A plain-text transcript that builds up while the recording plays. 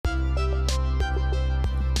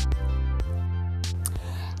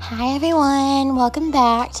Hi everyone, welcome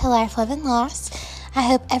back to Life, Love, and Loss. I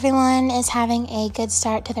hope everyone is having a good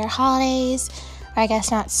start to their holidays, or I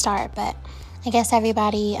guess not start, but I guess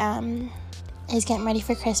everybody is getting ready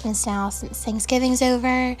for Christmas now since Thanksgiving's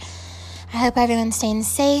over. I hope everyone's staying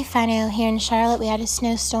safe. I know here in Charlotte we had a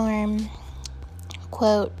snowstorm,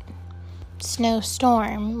 quote,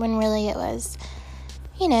 snowstorm, when really it was,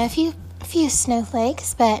 a few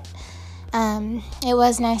snowflakes, but it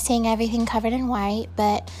was nice seeing everything covered in white,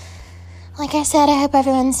 but like I said, I hope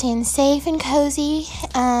everyone's staying safe and cozy.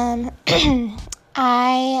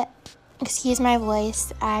 Excuse my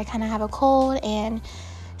voice, I kind of have a cold and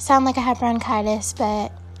sound like I have bronchitis,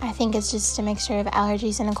 but I think it's just a mixture of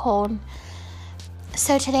allergies and a cold.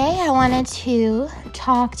 So today I wanted to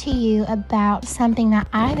talk to you about something that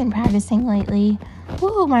I've been practicing lately.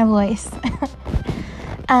 Woo, my voice.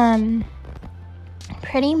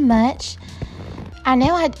 Pretty much, I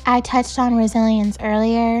know I touched on resilience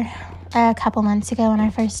earlier a couple months ago when I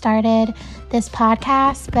first started this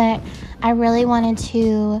podcast, but I really wanted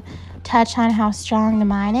to touch on how strong the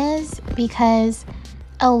mind is, because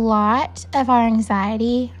a lot of our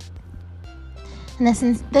anxiety, and this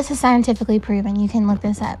is scientifically proven, you can look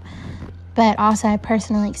this up, but also I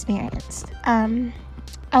personally experienced, a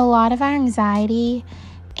lot of our anxiety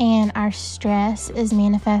and our stress is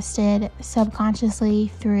manifested subconsciously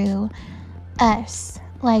through us.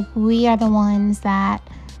 Like, we are the ones that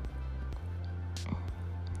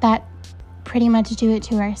pretty much do it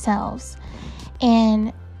to ourselves.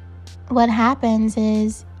 And what happens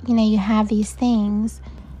is, you have these things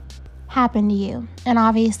happen to you. And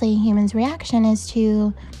obviously, humans' reaction is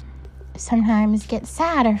to sometimes get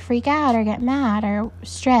sad or freak out or get mad or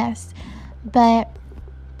stressed. But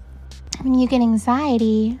when you get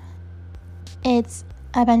anxiety, it's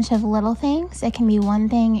a bunch of little things. It can be one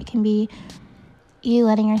thing. It can be you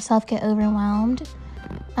letting yourself get overwhelmed,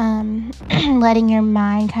 letting your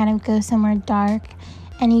mind kind of go somewhere dark,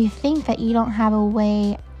 and you think that you don't have a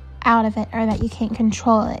way out of it or that you can't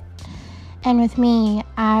control it. And with me,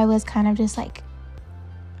 I was kind of just like,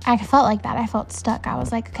 I felt like that. I felt stuck. I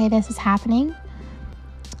was like, okay, this is happening.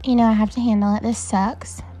 I have to handle it. This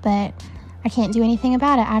sucks, but I can't do anything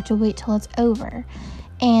about it. I have to wait till it's over.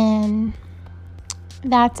 And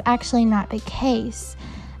that's actually not the case.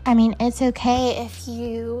 I mean, it's okay if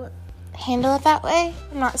you handle it that way.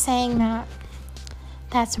 I'm not saying that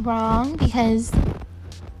that's wrong, because,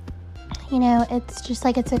 it's just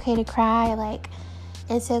like it's okay to cry. Like,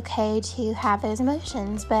 it's okay to have those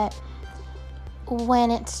emotions. But when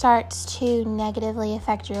it starts to negatively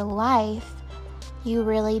affect your life, you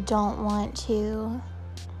really don't want to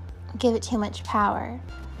give it too much power.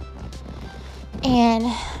 And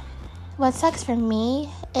what sucks for me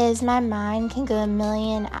is my mind can go a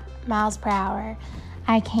million miles per hour.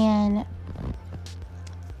 I can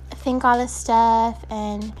think all this stuff,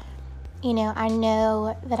 and I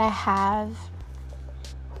know that I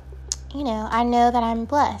know that I'm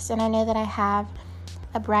blessed, and I know that I have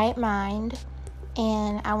a bright mind,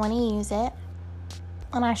 and I want to use it,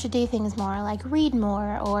 and I should do things more, like read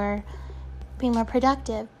more or be more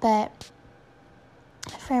productive. But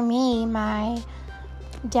for me, my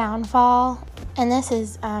downfall, and this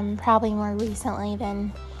is probably more recently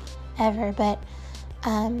than ever, but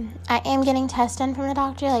I am getting tests done from the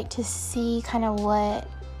doctor, like to see kind of what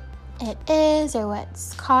it is or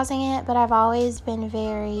what's causing it. But I've always been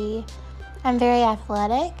I'm very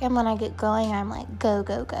athletic, and when I get going, I'm like go,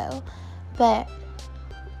 go, go. But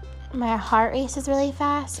my heart race is really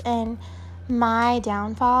fast, and my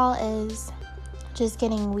downfall is just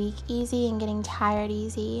getting weak easy and getting tired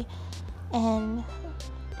easy and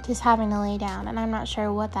just having to lay down. And I'm not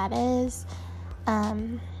sure what that is.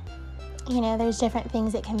 There's different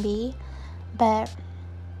things it can be, but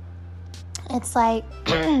it's like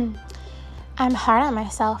I'm hard on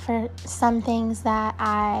myself for some things that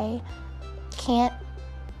I can't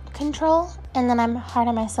control, and then I'm hard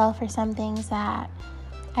on myself for some things that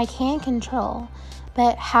I can control.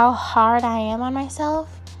 But how hard I am on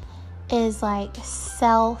myself is like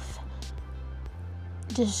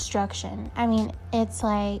self-destruction. I mean, it's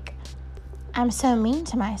like I'm so mean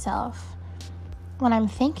to myself when I'm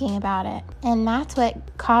thinking about it, and that's what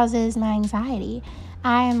causes my anxiety.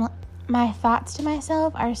 My thoughts to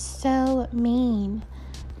myself are so mean,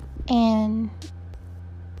 and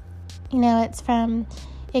it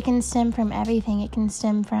can stem from everything. It can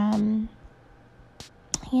stem from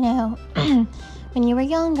when you were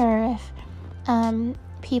younger, if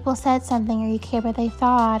people said something, or you cared what they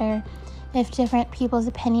thought, or if different people's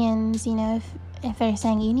opinions, if they're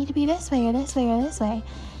saying you need to be this way or this way or this way,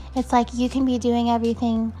 it's like you can be doing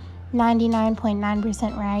everything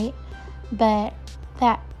 99.9% right, but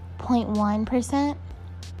that 0.1%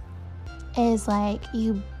 is like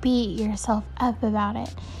you beat yourself up about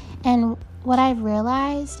it. And what I've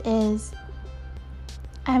realized is,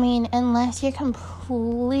 I mean, unless you're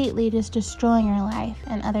completely just destroying your life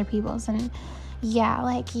and other people's, and yeah,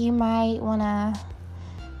 like you might want to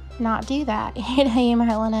not do that. You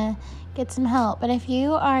might want to get some help. But if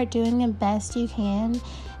you are doing the best you can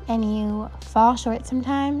and you fall short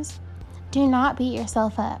sometimes, do not beat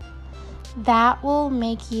yourself up. That will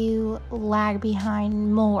make you lag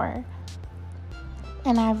behind more.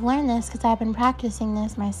 And I've learned this because I've been practicing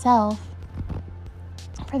this myself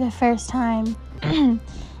for the first time.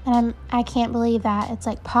 And I can't believe that it's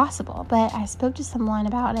like possible. But I spoke to someone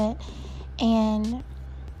about it, and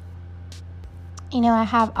I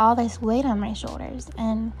have all this weight on my shoulders,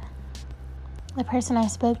 and the person I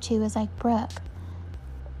spoke to was like, Brooke,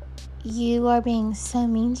 you are being so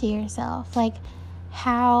mean to yourself. Like,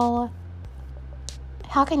 how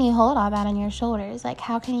can you hold all that on your shoulders? Like,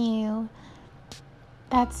 how can you?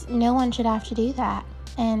 No one should have to do that.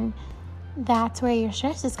 And that's where your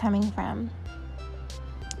stress is coming from.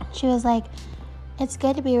 She was like, it's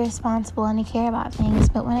good to be responsible and to care about things,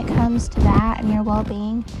 but when it comes to that and your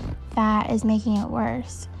well-being, that is making it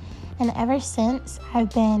worse. And ever since, I've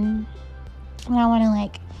been, when I want to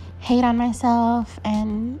like hate on myself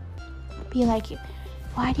and be like,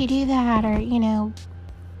 why'd you do that? Or,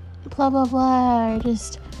 blah, blah, blah, or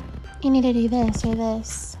just, you need to do this or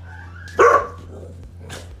this.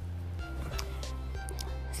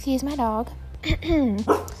 Excuse my dog.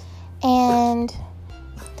 And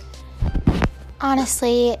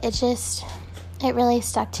honestly, it really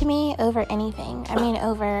stuck to me over anything. I mean,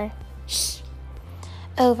 over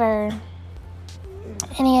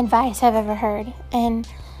any advice I've ever heard. And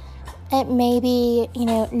it may be,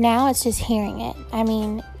 now it's just hearing it. I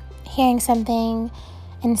mean, hearing something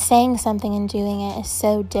and saying something and doing it is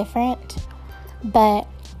so different. But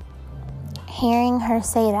hearing her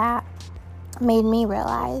say that made me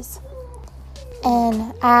realize.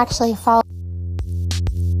 And I actually followed.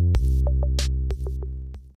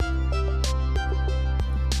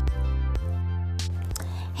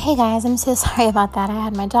 Hey guys, I'm so sorry about that. I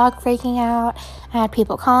had my dog freaking out. I had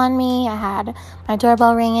people calling me. I had my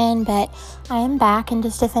doorbell ringing, but I am back. And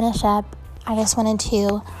just to finish up, I just wanted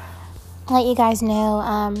to let you guys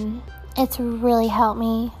know it's really helped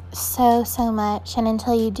me so much. And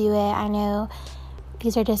until you do it, I know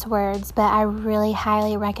these are just words, but I really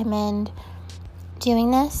highly recommend doing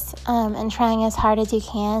this and trying as hard as you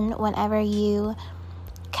can whenever you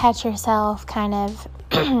catch yourself kind of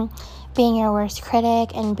being your worst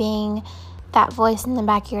critic and being that voice in the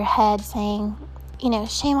back of your head saying,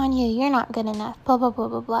 shame on you, you're not good enough, blah, blah, blah,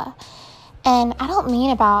 blah, blah. And I don't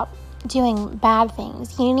mean about doing bad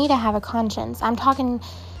things. You need to have a conscience. I'm talking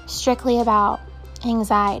strictly about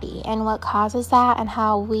anxiety and what causes that and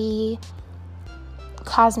how we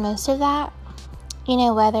cause most of that.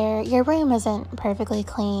 Whether your room isn't perfectly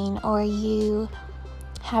clean, or you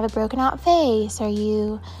have a broken out face, or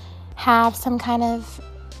you have some kind of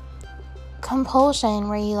compulsion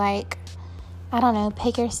where you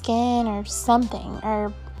pick your skin or something,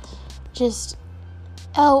 or just,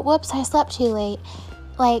 oh, whoops, I slept too late.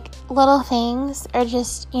 Like, little things, or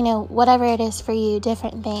just, whatever it is for you,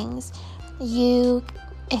 different things.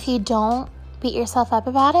 If you don't beat yourself up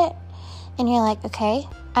about it, and you're like, okay,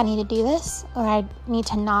 I need to do this, or I need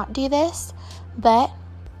to not do this, but,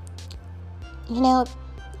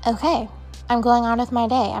 okay, I'm going on with my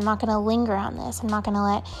day. I'm not going to linger on this. I'm not going to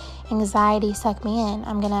let anxiety suck me in.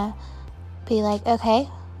 I'm going to be like, okay,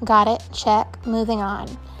 got it, check, moving on.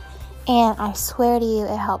 And I swear to you,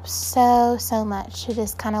 it helps so much to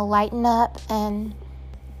just kind of lighten up and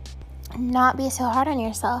not be so hard on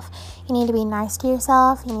yourself. You need to be nice to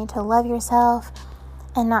yourself. You need to love yourself.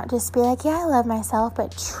 And not just be like, yeah, I love myself,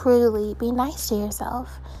 but truly be nice to yourself.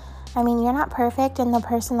 I mean, you're not perfect, and the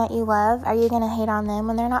person that you love, are you going to hate on them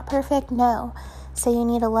when they're not perfect? No. So you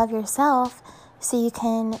need to love yourself so you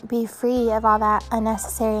can be free of all that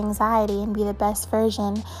unnecessary anxiety and be the best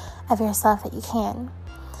version of yourself that you can.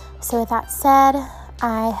 So with that said,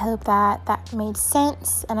 I hope that made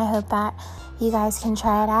sense, and I hope that you guys can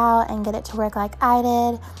try it out and get it to work like I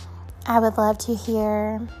did. I would love to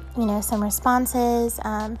hear, some responses.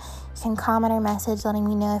 You can comment or message letting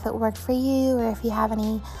me know if it worked for you, or if you have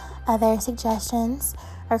any other suggestions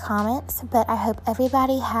or comments. But I hope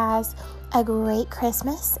everybody has a great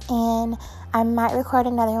Christmas, and I might record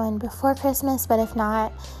another one before Christmas, but if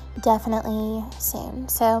not, definitely soon.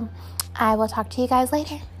 So I will talk to you guys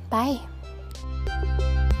later. Bye.